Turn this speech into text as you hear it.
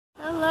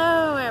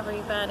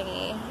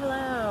everybody.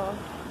 Hello.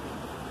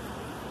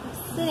 I'm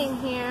sitting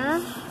here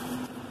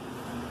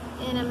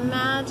in a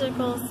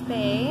magical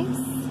space.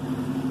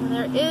 And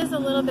there is a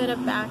little bit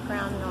of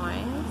background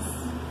noise,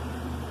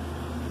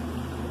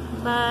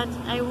 but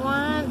I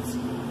want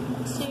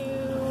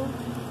to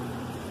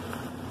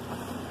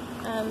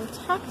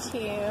talk to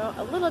you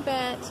a little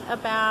bit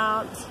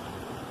about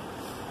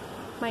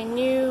my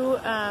new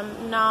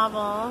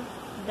novel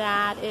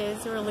that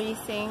is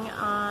releasing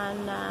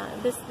on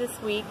this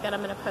week that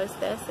I'm going to post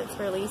this. It's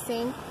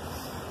releasing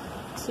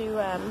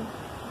to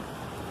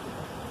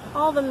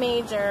all the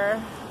major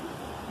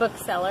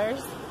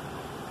booksellers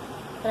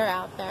that are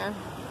out there.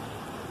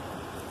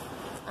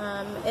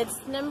 It's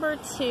number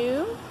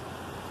 2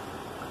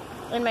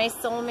 in my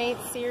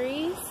Soulmates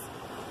series,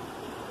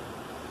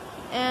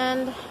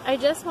 and I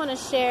just want to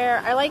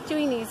share, I like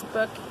doing these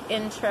book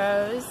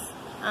intros.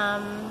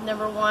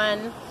 Number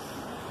 1,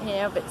 you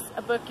know, if it's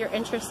a book you're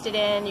interested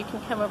in, you can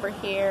come over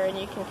here and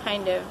you can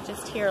kind of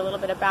just hear a little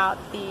bit about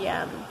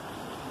the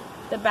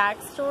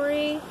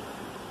backstory.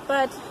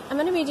 But I'm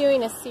going to be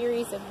doing a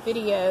series of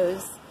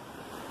videos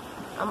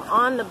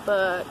on the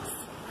books,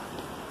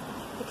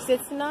 because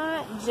it's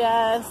not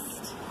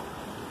just,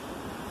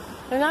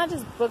 they're not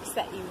just books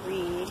that you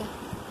read.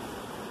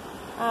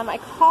 I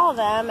call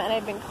them, and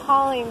I've been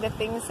calling the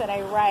things that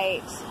I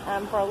write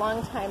for a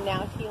long time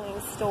now,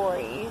 healing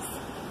stories.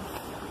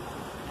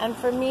 And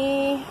for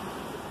me,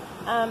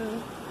 I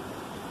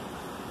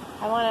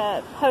want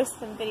to post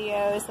some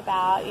videos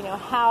about, you know,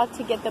 how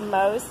to get the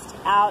most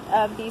out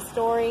of these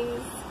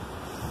stories,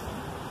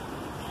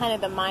 kind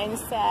of the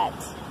mindset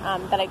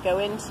that I go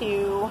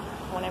into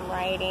when I'm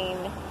writing,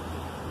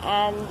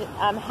 and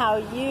how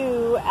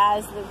you,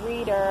 as the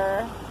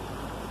reader,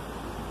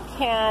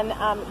 can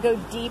go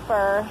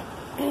deeper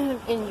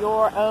in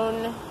your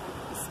own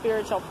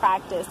spiritual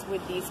practice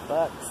with these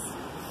books.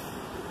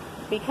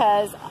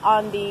 Because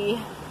on the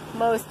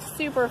most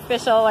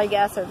superficial, I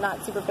guess, or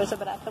not superficial,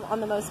 but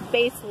on the most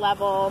base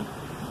level,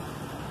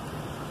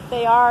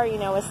 they are, you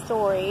know, a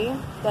story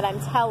that I'm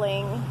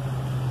telling,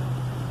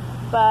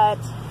 but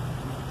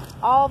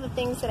all the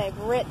things that I've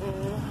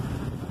written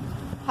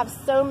have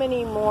so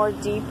many more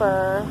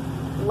deeper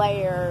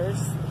layers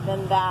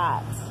than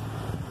that.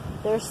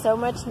 There's so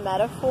much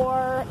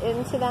metaphor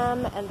into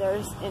them, and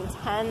there's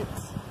intent.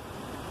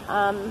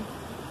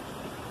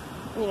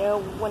 You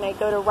know, when I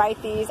go to write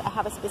these, I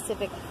have a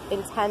specific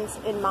intent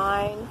in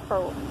mind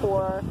for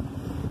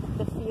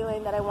the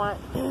feeling that I want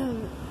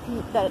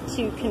that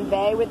to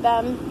convey with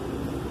them.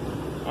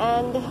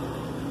 And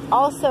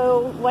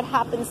also, what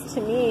happens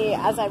to me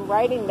as I'm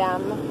writing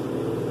them,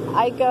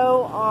 I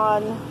go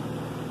on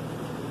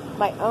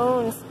my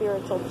own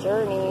spiritual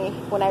journey.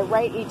 When I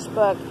write each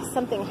book,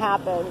 something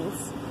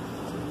happens.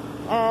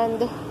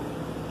 And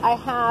I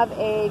have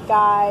a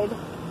guide,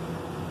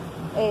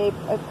 a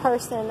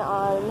person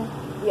on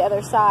the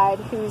other side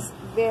who's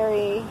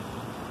very,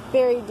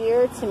 very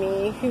dear to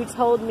me, who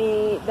told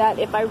me that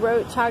if I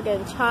wrote Chaga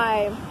and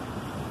Chai,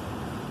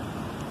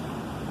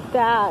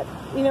 that,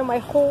 you know, my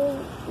whole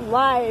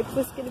life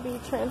was going to be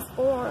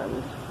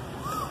transformed.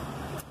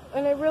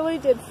 And I really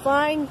did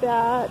find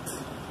that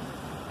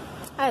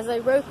as I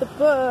wrote the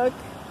book,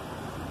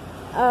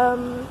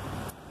 I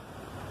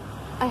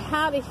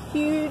had a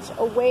huge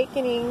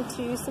awakening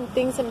to some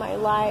things in my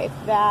life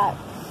that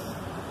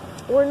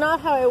were not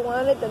how I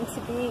wanted them to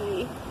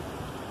be.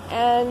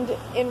 And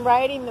in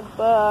writing the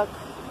book,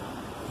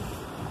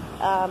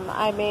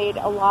 I made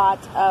a lot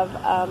of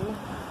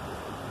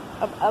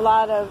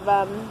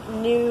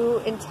new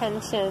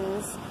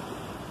intentions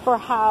for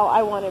how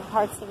I wanted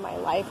parts of my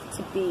life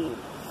to be.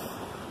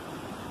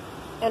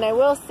 And I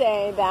will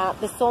say that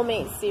the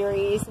Soulmates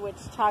series, which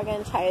Chaga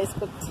and Chai is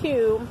book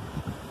 2,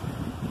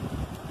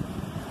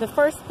 the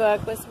first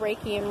book was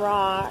Reiki and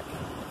Rock,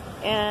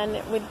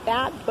 and with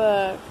that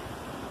book,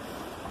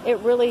 it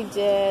really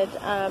did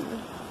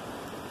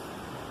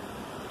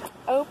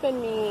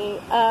open me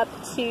up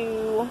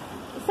to,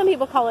 some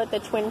people call it the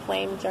twin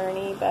flame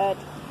journey, but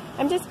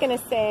I'm just going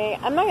to say,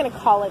 I'm not going to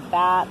call it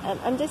that.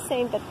 I'm just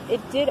saying that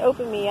it did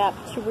open me up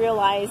to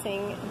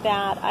realizing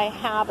that I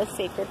have a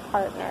sacred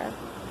partner.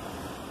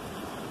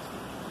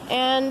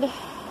 And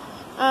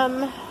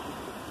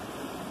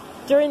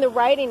during the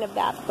writing of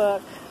that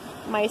book,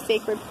 my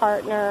sacred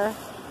partner,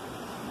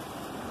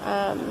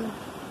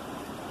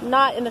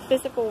 not in the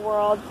physical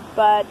world,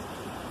 but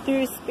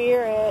through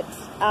spirit,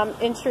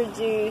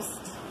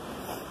 introduced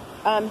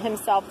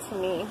himself to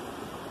me.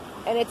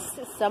 And it's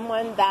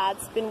someone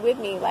that's been with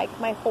me like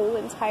my whole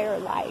entire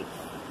life.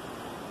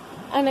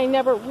 And I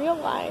never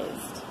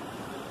realized,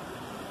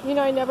 you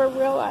know,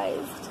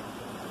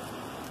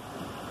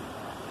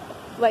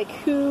 like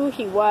who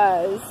he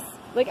was.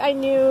 Like, I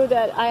knew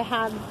that I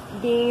had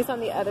beings on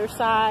the other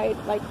side,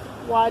 like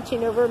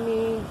watching over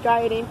me,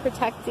 guiding,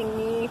 protecting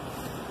me.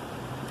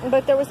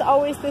 But there was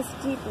always this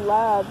deep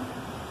love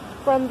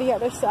from the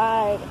other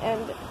side,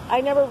 and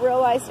I never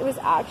realized it was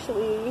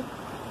actually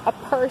a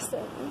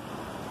person.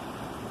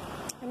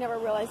 I never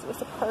realized it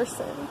was a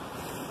person.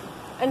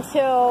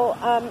 until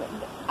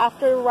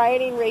after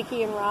writing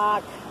Reiki and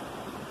Rock,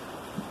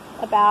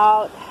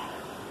 about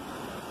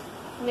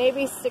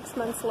maybe 6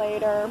 months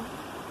later,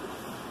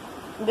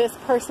 this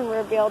person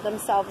revealed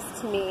themselves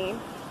to me.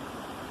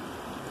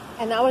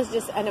 And that was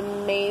just an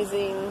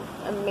amazing,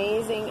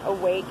 amazing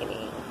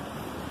awakening.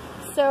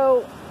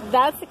 So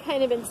that's the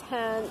kind of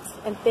intent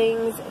and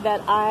things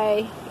that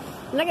I'm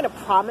not going to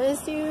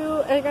promise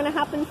you are going to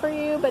happen for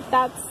you, but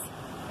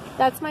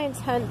that's my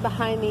intent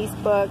behind these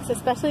books,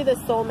 especially the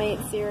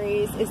Soulmate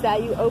series, is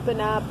that you open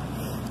up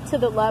to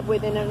the love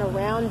within and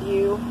around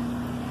you.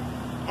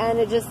 And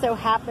it just so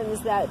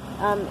happens that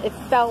it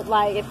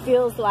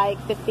feels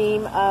like the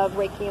theme of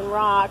Reiki and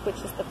Rock, which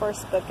is the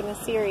first book in the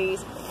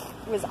series,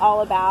 was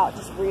all about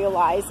just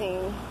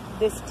realizing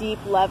this deep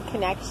love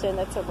connection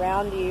that's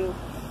around you,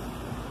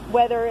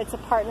 whether it's a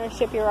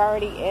partnership you're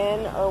already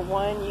in or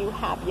one you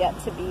have yet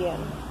to be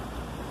in.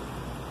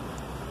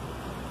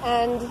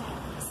 And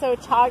so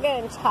CHAGA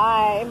and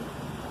Chai,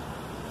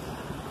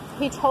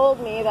 he told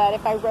me that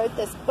if I wrote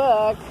this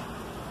book,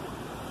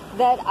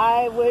 that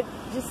I would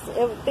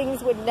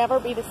things would never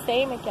be the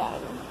same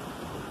again.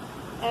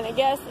 And I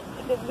guess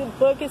the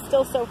book is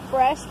still so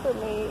fresh for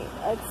me.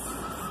 It's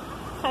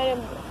kind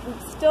of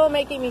still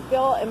making me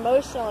feel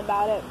emotional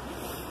about it,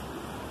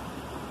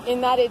 in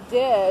that it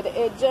did.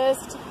 It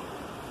just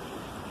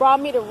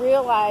brought me to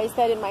realize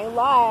that in my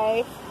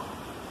life,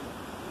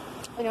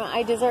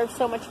 I deserve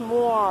so much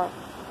more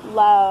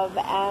love,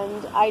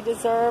 and I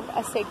deserve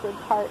a sacred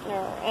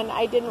partner, and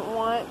I don't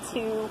want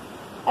to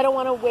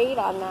wait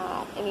on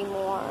that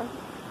anymore.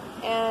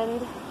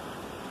 And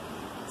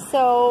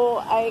so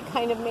I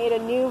kind of made a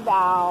new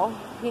vow,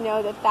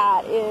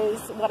 that is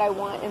what I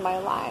want in my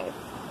life.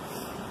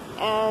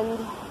 And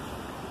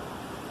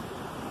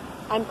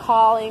I'm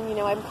calling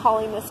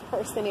this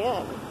person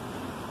in.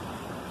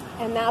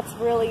 And that's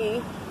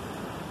really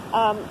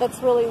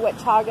what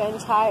CHAGA and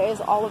Chai is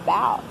all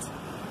about,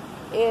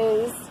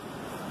 is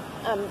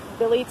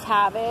Billy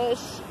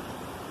Tavish,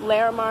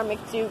 Larimar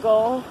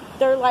McDougall.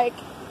 They're like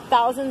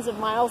thousands of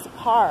miles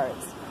apart.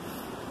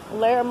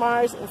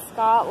 Larimar's in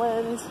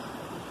Scotland.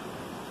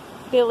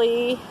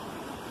 Billy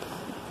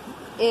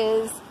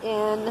is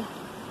in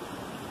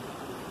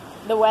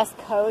the west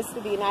coast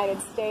of the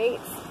United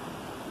States.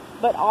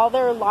 But all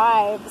their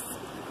lives,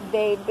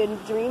 they've been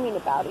dreaming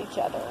about each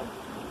other.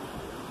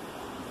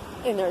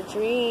 In their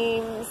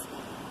dreams,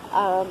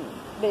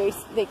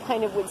 they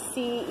kind of would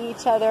see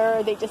each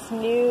other. They just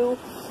knew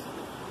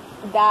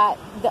that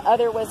the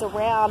other was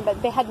around,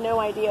 but they had no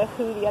idea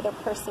who the other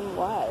person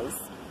was.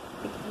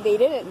 They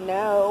didn't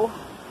know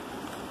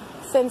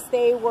since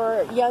they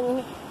were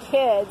young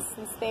kids,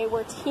 since they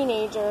were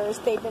teenagers.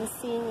 They've been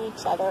seeing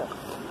each other.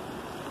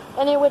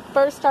 And it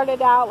first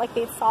started out like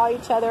they saw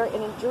each other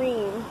in a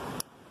dream.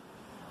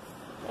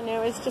 And it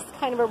was just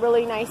kind of a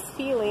really nice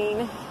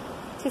feeling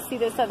to see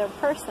this other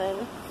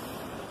person.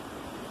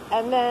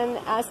 And then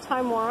as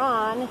time wore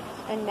on,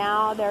 and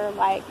now they're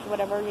like,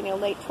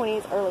 late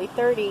 20s, early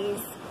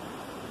 30s,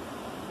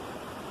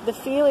 the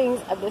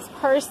feelings of this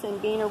person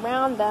being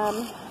around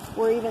them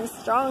were even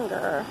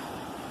stronger.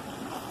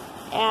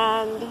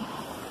 And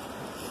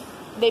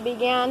they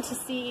began to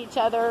see each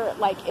other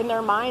like in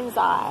their mind's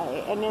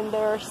eye and in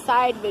their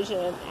side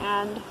vision,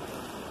 and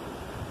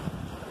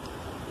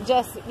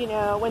just,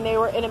 when they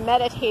were in a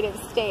meditative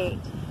state,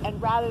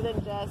 and rather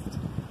than just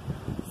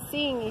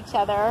seeing each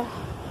other,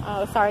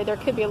 oh, sorry, there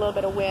could be a little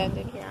bit of wind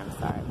in here, I'm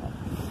sorry,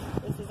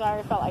 but this is how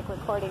I felt like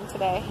recording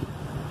today.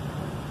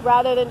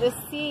 Rather than just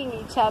seeing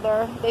each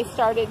other, they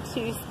started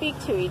to speak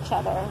to each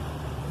other.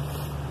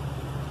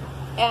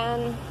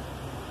 And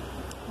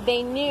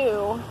they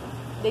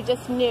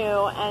just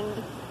knew,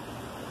 and,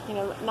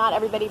 not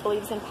everybody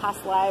believes in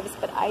past lives,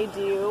 but I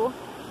do.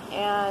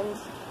 And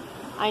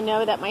I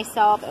know that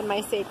myself and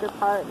my sacred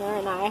partner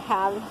and I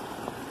have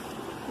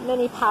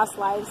many past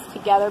lives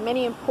together,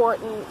 many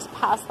important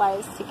past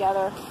lives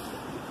together.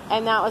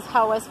 And that was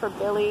how it was for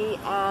Billy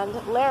and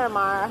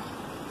Larimar.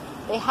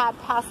 They had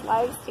past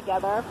lives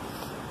together.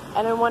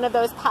 And in one of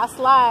those past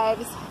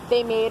lives,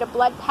 they made a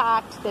blood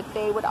pact that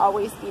they would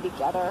always be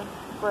together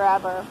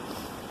forever.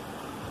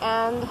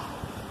 And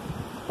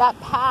that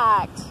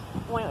pact,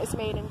 when it was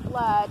made in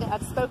blood,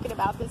 I've spoken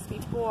about this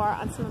before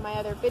on some of my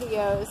other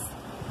videos,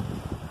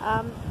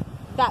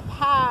 that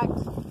pact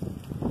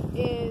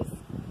is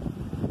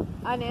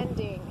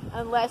unending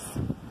unless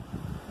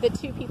the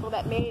two people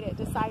that made it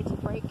decide to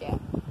break it.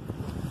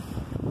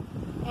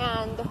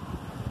 And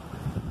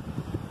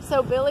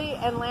so Billy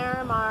and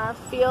Larimar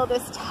feel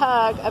this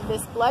tug of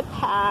this blood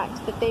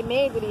pact that they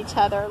made with each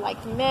other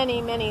like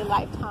many, many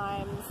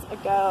lifetimes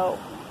ago.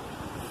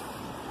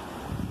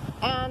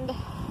 And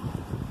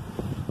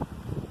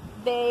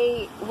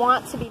they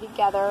want to be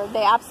together.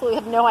 They absolutely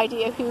have no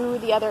idea who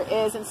the other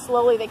is, and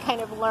slowly they kind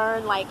of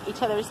learn like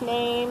each other's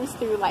names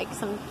through like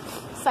some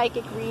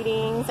psychic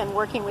readings and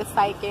working with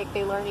psychic.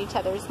 They learn each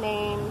other's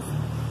names,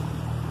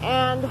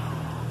 and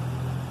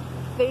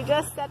they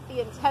just set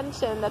the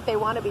intention that they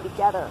want to be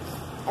together.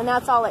 And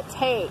that's all it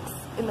takes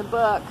in the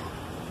book,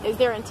 is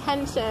their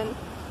intention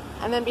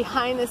And then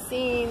behind the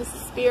scenes,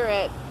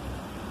 Spirit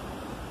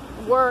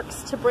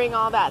works to bring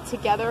all that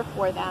together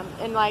for them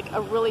in like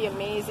a really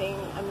amazing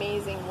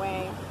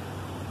way.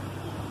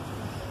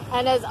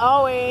 And as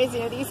always,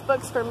 you know, these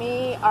books for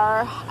me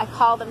are, I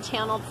call them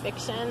channeled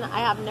fiction.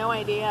 I have no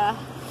idea.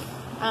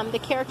 The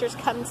characters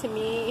come to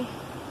me.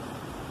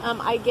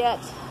 I get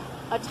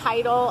a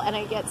title and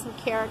I get some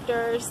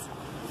characters.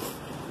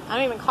 I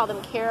don't even call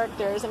them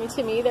characters. I mean,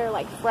 to me, they're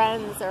like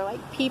friends or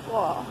like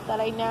people that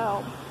I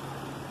know.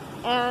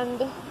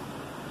 And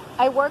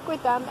I work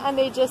with them and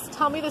they just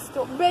tell me the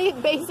story.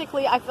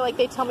 Basically, I feel like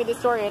they tell me the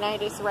story and I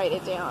just write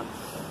it down.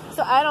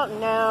 So I don't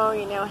know,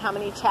 you know, how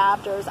many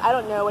chapters. I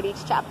don't know what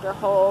each chapter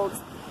holds.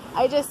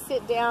 I just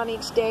sit down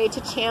each day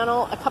to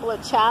channel a couple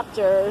of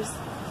chapters.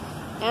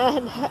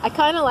 And I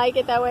kind of like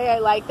it that way. I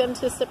like them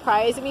to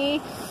surprise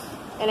me.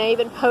 And I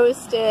even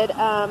posted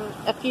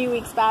a few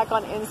weeks back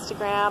on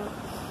Instagram,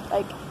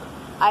 like,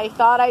 I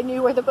thought I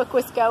knew where the book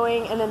was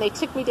going, and then they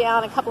took me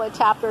down a couple of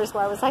chapters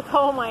where I was like,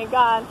 oh my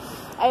God,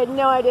 I had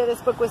no idea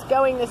this book was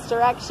going this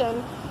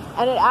direction.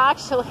 And it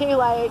actually,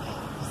 like,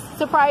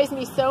 surprised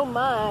me so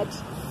much.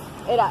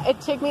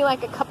 It took me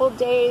like a couple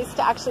days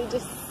to actually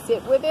just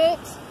sit with it,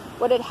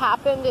 what had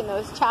happened in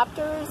those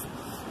chapters,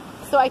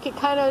 so I could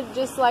kind of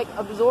just like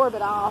absorb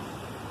it all.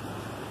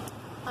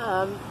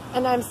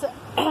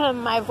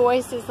 And my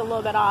voice is a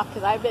little bit off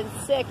because I've been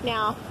sick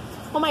now.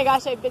 Oh my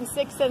gosh, I've been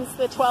sick since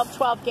the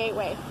 12/12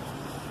 gateway.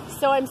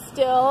 So I'm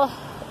still,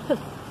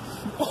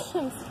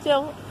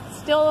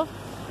 still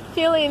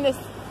feeling this,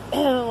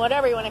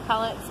 whatever you want to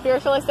call it,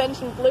 spiritual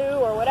ascension flu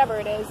or whatever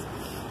it is.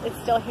 It's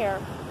still here.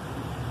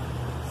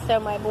 So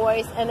my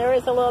voice, and there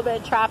is a little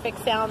bit of traffic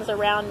sounds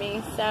around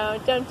me, so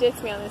don't ditch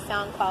me on the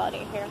sound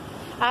quality here.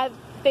 I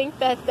think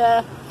that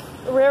the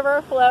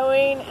river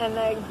flowing and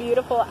the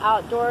beautiful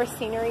outdoor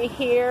scenery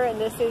here, and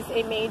this is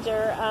a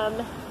major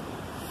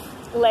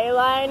ley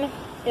line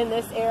in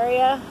this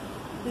area.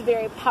 There's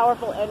very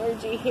powerful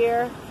energy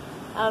here.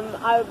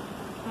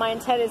 My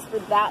intent is for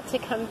that to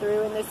come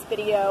through in this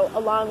video,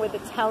 along with the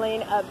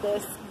telling of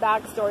this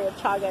backstory of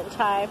Chaga and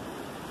Chai.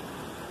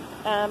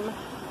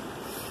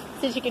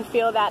 So you can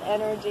feel that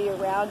energy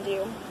around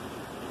you.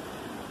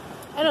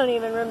 I don't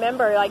even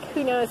remember, like,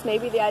 who knows,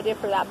 maybe the idea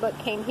for that book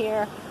came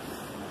here.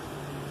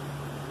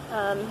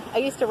 I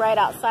used to write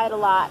outside a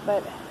lot,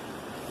 but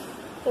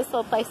this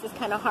little place is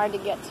kind of hard to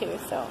get to,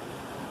 so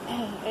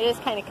I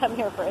just kind of come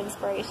here for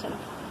inspiration.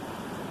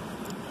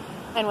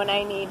 And when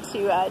I need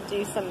to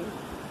do some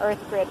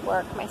earth grid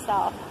work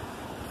myself.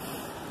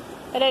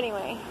 But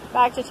anyway,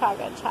 back to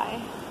Chaga and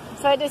Chai.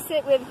 So I just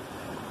sit with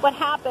what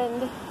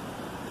happened,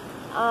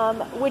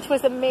 which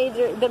was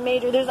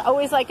there's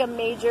always like a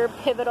major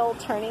pivotal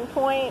turning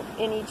point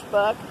in each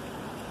book.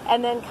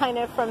 And then kind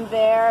of from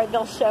there,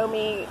 they'll show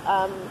me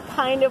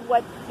kind of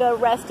what the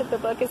rest of the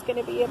book is going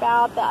to be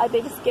about.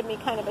 They just give me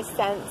kind of a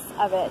sense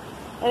of it.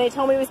 And they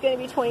told me it was going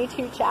to be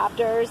 22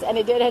 chapters, and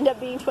it did end up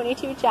being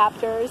 22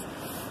 chapters.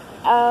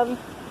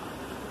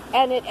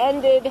 And it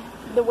ended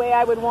the way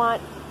I would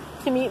want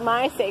to meet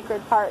my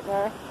sacred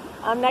partner.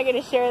 I'm not going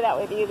to share that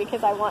with you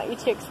because I want you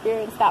to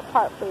experience that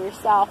part for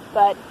yourself.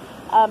 But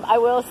I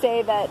will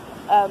say that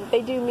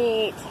they do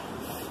meet.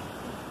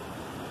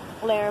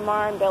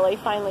 Larimar and Billy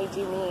finally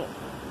do meet.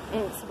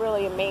 And it's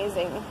really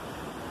amazing.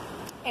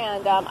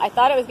 And I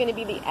thought it was going to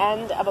be the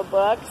end of a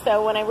book.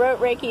 So when I wrote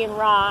Reiki and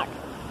Rock,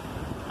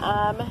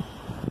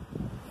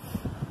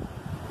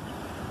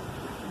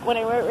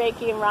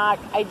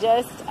 I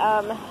just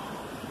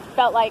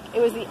felt like it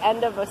was the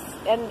end of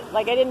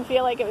like I didn't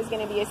feel like it was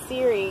going to be a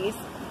series,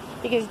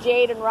 because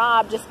Jade and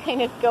Rob just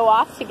kind of go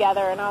off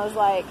together, and I was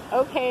like,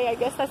 okay, I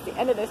guess that's the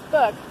end of this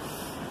book.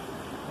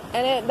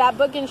 And that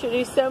book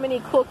introduced so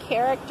many cool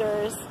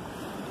characters.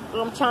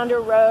 Chandra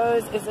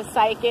Rose is a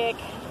psychic,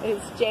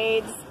 is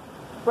Jade's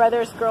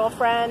brother's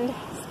girlfriend,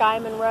 Sky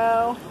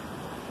Monroe.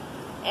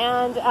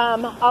 And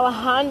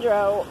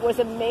Alejandro was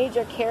a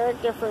major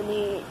character for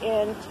me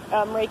in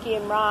Reiki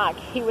and Rock.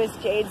 He was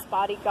Jade's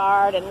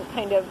bodyguard and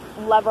kind of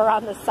lover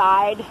on the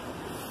side.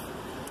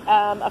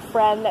 A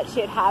friend that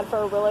she had had for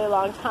a really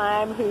long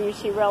time, who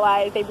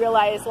they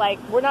realized, like,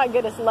 we're not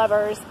good as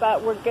lovers,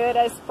 but we're good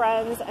as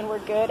friends and we're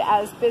good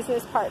as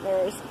business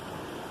partners.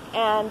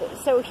 And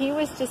so he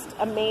was just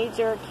a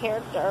major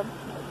character.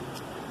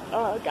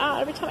 Oh God,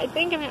 every time I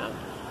think of him.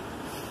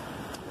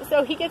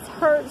 So he gets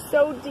hurt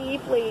so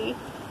deeply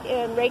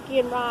in Reiki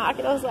and Rock,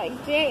 and I was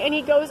like, dang, and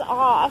he goes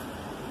off.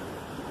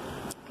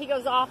 He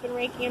goes off in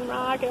Reiki and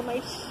Rock, and I'm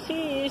like,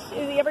 sheesh,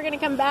 is he ever going to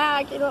come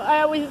back? You know,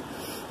 I always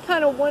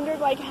kind of wondered,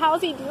 like,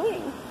 how's he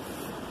doing?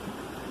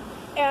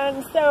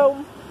 And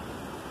so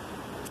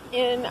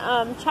in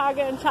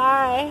Chaga and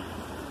Chai,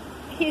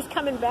 he's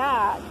coming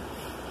back.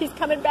 He's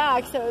coming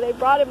back, so they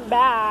brought him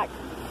back.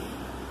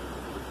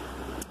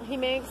 He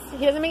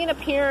doesn't make an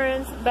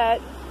appearance, but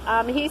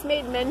he's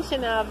made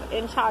mention of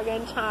in Chaga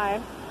and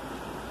Chai,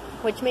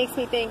 which makes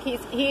me think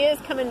he is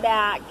coming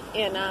back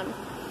in the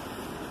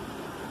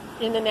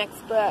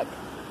next book.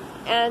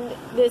 And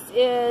this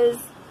is,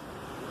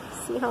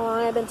 see how long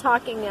I've been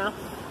talking now.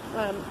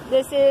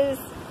 This is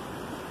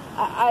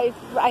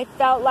I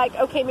felt like,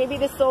 okay, maybe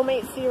the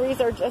Soulmate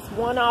series are just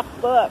one-off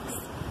books.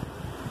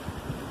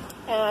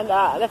 And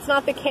that's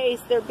not the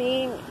case.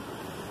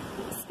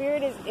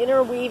 Spirit is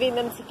interweaving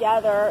them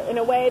together in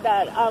a way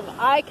that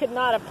I could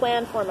not have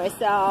planned for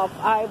myself.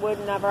 I would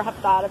never have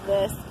thought of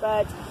this.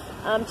 But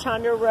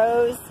Chandra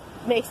Rose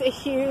makes a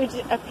huge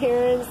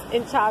appearance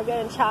in CHAGA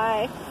and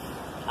Chai.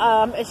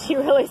 She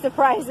really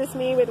surprises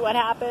me with what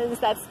happens.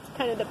 That's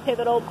kind of the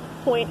pivotal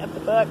point of the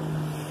book.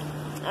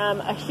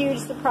 A huge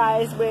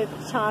surprise with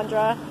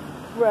Chandra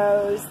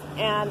Rose,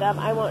 and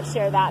I won't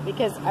share that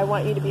because I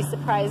want you to be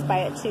surprised by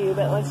it too.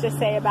 But let's just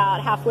say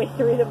about halfway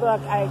through the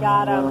book, I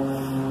got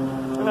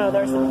oh,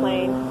 there's a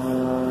plane.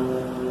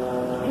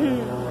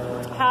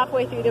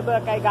 Halfway through the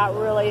book, I got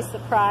really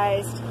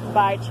surprised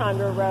by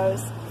Chandra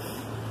Rose,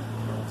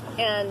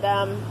 and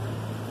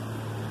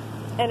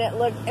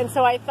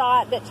so I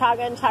thought that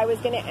CHAGA and Chai was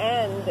going to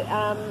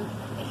end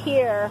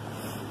here.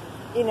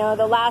 You know,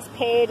 the last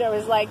page, I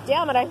was like,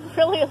 damn it, I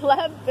really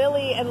love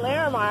Billy and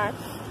Larimar.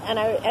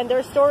 And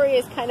their story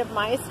is kind of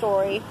my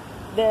story,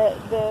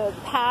 the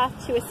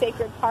path to a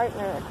sacred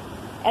partner.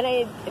 And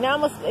I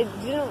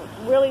didn't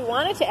really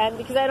want it to end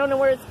because I don't know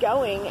where it's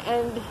going.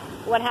 And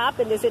what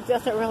happened is it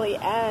doesn't really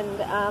end.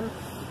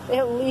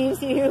 It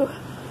leaves you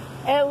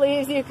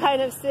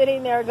kind of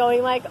sitting there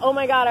going like, oh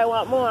my God, I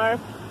want more.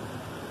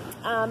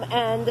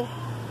 And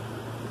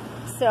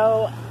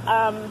so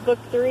book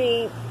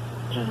 3,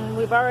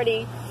 they've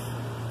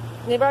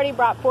already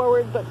brought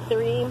forward book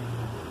 3.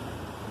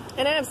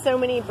 And I have so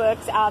many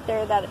books out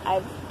there that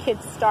I could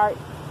start,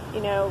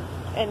 you know,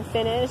 and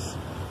finish.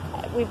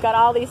 We've got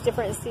all these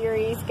different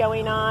series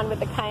going on with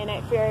the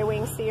Kyanite Fairy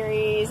Wing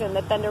series and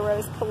the Thunder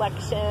Rose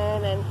collection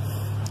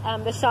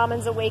and the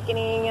Shaman's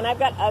Awakening. And I've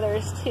got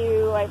others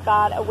too. I've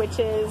got a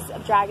Witches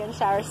of Dragon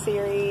Shower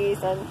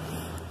series and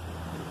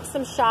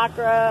some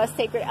Chakra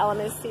Sacred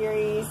Elements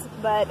series.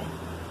 But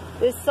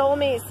this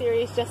Soulmate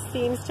series just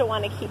seems to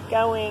want to keep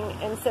going.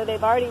 And so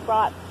they've already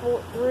brought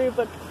through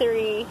book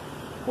 3,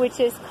 which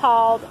is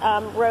called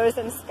Rose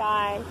and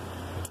Sky.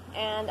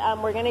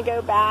 And we're going to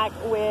go back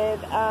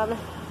with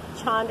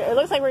Chandra. It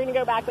looks like we're going to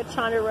go back with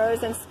Chandra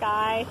Rose and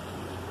Sky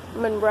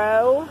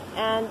Monroe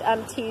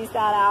and tease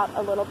that out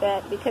a little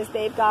bit because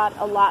they've got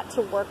a lot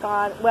to work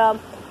on. Well,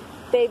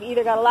 they've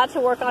either got a lot to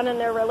work on in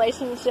their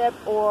relationship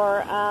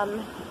or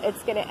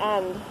it's going to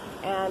end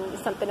and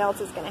something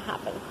else is going to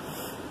happen.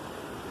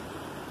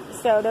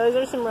 So those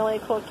are some really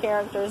cool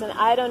characters. And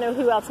I don't know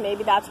who else.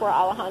 Maybe that's where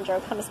Alejandro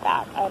comes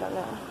back. I don't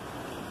know.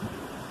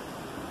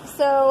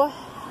 So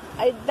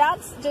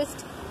that's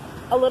just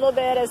a little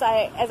bit as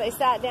I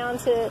sat down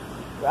to,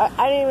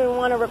 I didn't even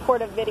want to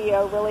record a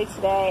video really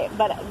today,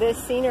 but this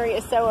scenery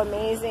is so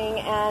amazing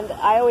and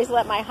I always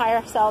let my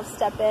higher self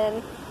step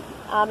in,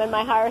 and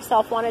my higher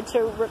self wanted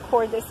to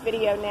record this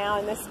video now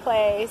in this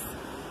place,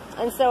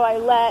 and so I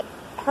let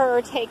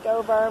her take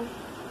over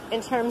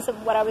in terms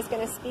of what I was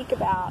going to speak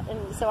about.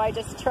 And so I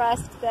just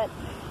trust that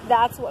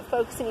that's what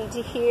folks need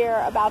to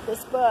hear about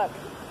this book.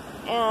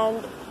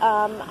 And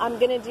I'm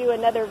going to do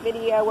another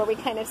video where we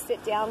kind of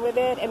sit down with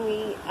it and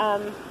we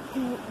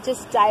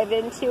just dive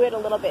into it a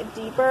little bit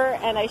deeper,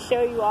 and I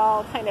show you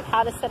all kind of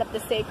how to set up the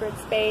sacred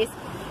space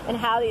and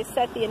how to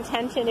set the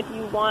intention if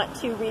you want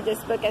to read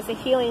this book as a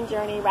healing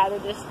journey rather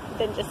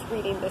than just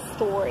reading the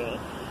story.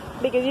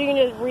 Because you can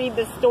just read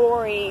the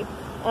story,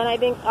 and I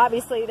think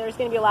obviously there's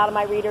going to be a lot of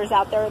my readers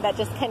out there that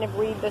just kind of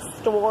read the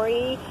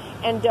story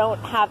and don't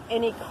have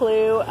any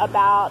clue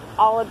about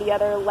all of the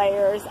other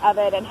layers of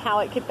it and how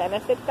it could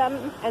benefit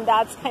them. And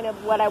that's kind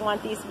of what I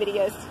want these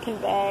videos to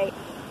convey,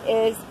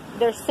 is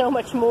there's so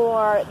much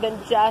more than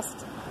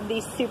just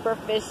the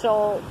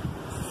superficial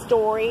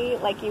story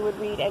like you would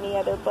read any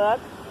other book.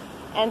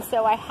 And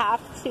so I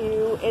have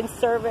to, in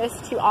service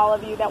to all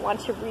of you that want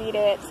to read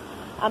it,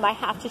 I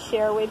have to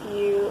share with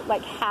you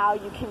like how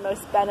you can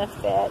most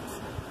benefit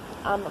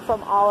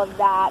from all of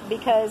that,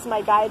 because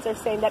my guides are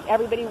saying that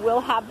everybody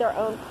will have their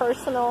own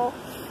personal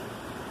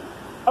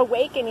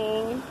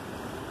awakening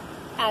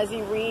as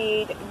you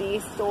read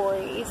these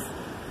stories.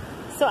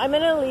 So I'm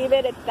going to leave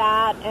it at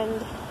that,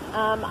 and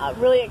I'm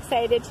really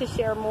excited to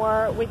share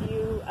more with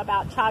you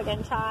about CHAGA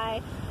and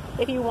Chai.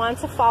 If you want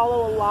to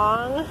follow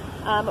along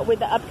with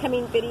the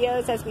upcoming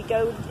videos as we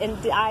go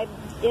and dive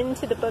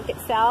into the book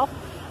itself,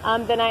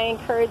 then I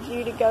encourage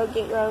you to go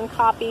get your own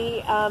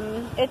copy.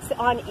 It's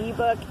on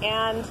ebook,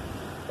 and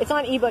it's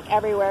on ebook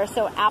everywhere.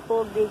 So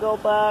Apple, Google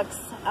Books,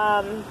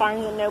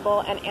 Barnes &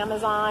 Noble, and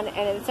Amazon.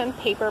 And it's on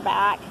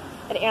paperback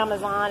at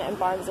Amazon and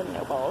Barnes &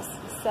 Nobles.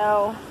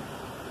 So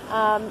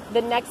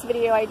the next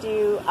video I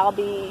do, I'll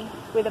be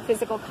with a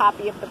physical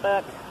copy of the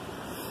book.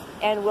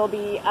 And we'll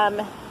be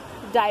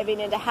diving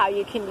into how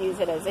you can use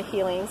it as a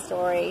healing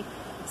story.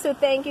 So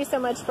thank you so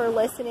much for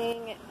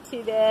listening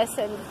to this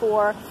and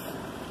for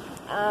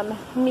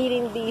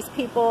meeting these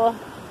people,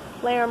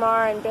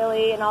 Larimar and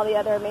Billy and all the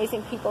other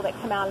amazing people that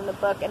come out in the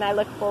book, and I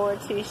look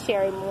forward to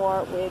sharing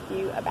more with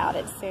you about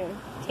it soon.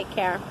 Take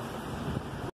care.